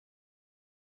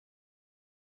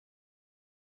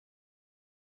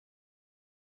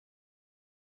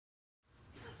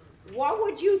What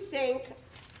would you think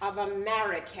of a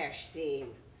Marrakesh theme?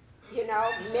 You know,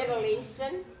 Middle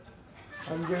Eastern?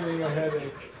 I'm getting a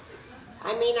headache.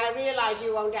 I mean, I realize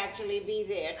you won't actually be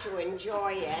there to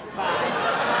enjoy it, but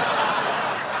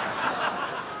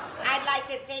I'd like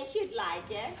to think you'd like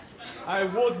it. I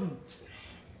wouldn't.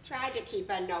 Try to keep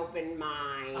an open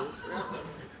mind.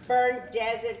 Burnt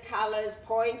desert colors,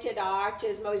 pointed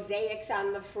arches, mosaics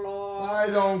on the floor. I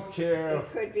don't care.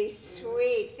 It could be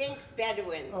sweet. Think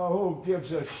Bedouin. Oh, who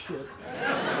gives a shit?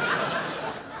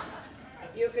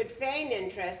 You could feign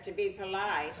interest to be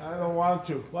polite. I don't want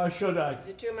to. Why should I? Is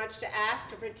it too much to ask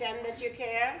to pretend that you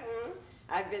care?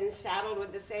 I've been saddled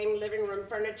with the same living room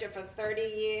furniture for 30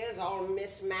 years, all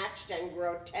mismatched and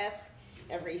grotesque.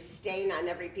 Every stain on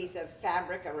every piece of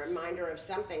fabric, a reminder of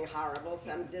something horrible,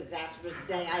 some disastrous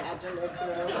day I had to live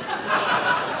through.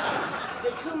 Is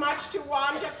it too much to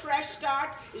want a fresh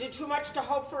start? Is it too much to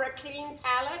hope for a clean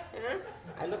palette? Huh?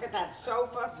 I look at that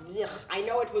sofa. Ugh, I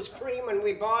know it was cream when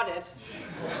we bought it.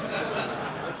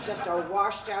 It's just a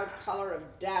washed out color of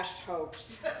dashed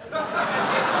hopes.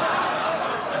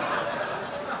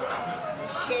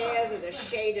 Chairs are the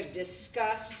shade of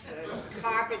disgust. The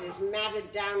carpet is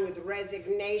matted down with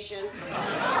resignation.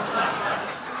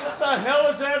 What the hell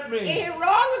does that mean? Is it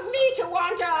wrong of me to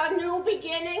want a new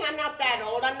beginning? I'm not that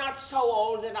old. I'm not so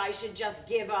old that I should just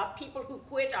give up. People who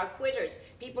quit are quitters.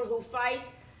 People who fight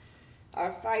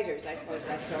are fighters. I suppose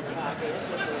that's so obvious,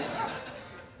 isn't it?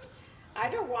 I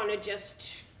don't want to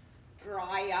just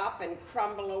dry up and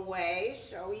crumble away,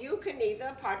 so you can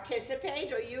either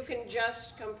participate or you can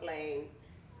just complain.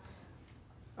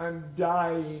 I'm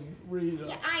dying, Rita.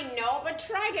 Yeah, I know, but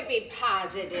try to be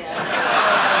positive.